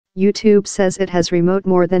YouTube says it has remote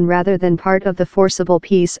more than rather than part of the Forcible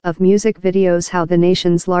piece of music videos how the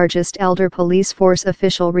nation's largest elder police force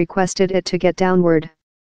official requested it to get downward.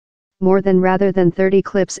 More than rather than 30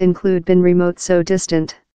 clips include been remote so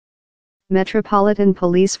distant. Metropolitan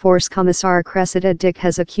Police Force Commissar Cressida Dick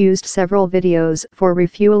has accused several videos for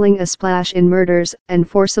refueling a splash in murders and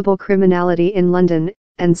forcible criminality in London,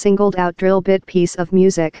 and singled out drill bit piece of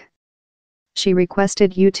music. She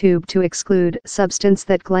requested YouTube to exclude substance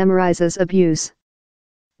that glamorizes abuse.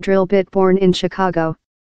 Drill bit born in Chicago.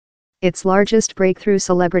 Its largest breakthrough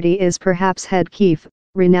celebrity is perhaps Head Keef,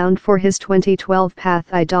 renowned for his 2012 Path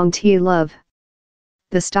I Dong Ti Love.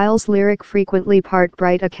 The style's lyric frequently part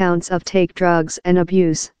bright accounts of take drugs and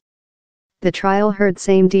abuse. The trial heard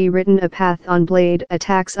same D written a path on blade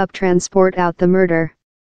attacks up transport out the murder.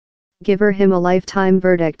 Giver him a lifetime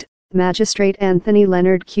verdict. Magistrate Anthony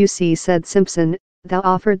Leonard QC said Simpson, thou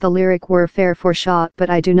offered the lyric were fair for Shaw but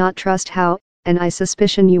I do not trust how, and I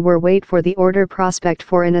suspicion you were wait for the order prospect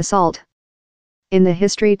for an assault. In the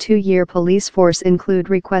history 2-year police force include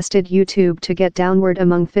requested YouTube to get downward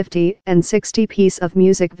among 50 and 60 piece of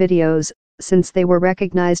music videos, since they were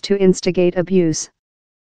recognized to instigate abuse.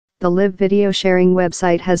 The live video sharing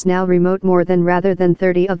website has now remote more than rather than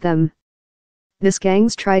 30 of them. This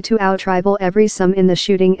gangs try to outrival every sum in the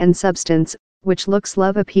shooting and substance, which looks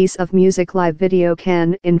love a piece of music live video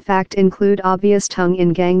can in fact include obvious tongue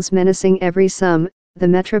in gangs menacing every sum, the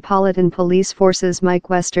Metropolitan Police Force's Mike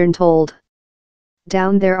Western told.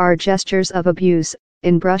 Down there are gestures of abuse,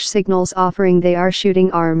 in brush signals offering they are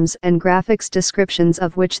shooting arms and graphics descriptions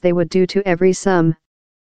of which they would do to every sum.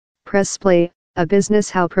 Press Play, a business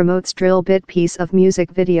how promotes drill bit piece of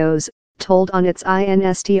music videos, told on its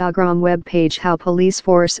Instagram web page how police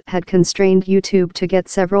force had constrained YouTube to get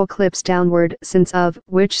several clips downward since of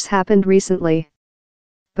which's happened recently.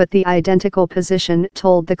 But the identical position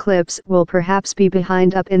told the clips will perhaps be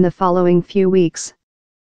behind up in the following few weeks.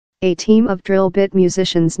 A team of drill bit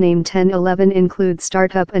musicians named 1011 include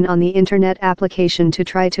startup and on the internet application to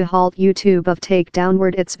try to halt YouTube of take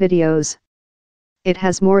downward its videos. It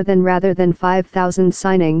has more than rather than 5,000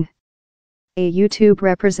 signing. A YouTube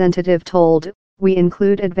representative told, we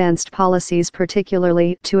include advanced policies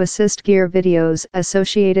particularly to assist gear videos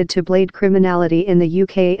associated to blade criminality in the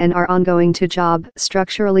UK and are ongoing to job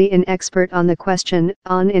structurally in expert on the question,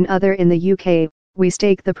 on in other in the UK, we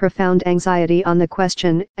stake the profound anxiety on the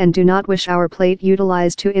question and do not wish our plate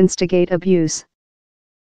utilized to instigate abuse.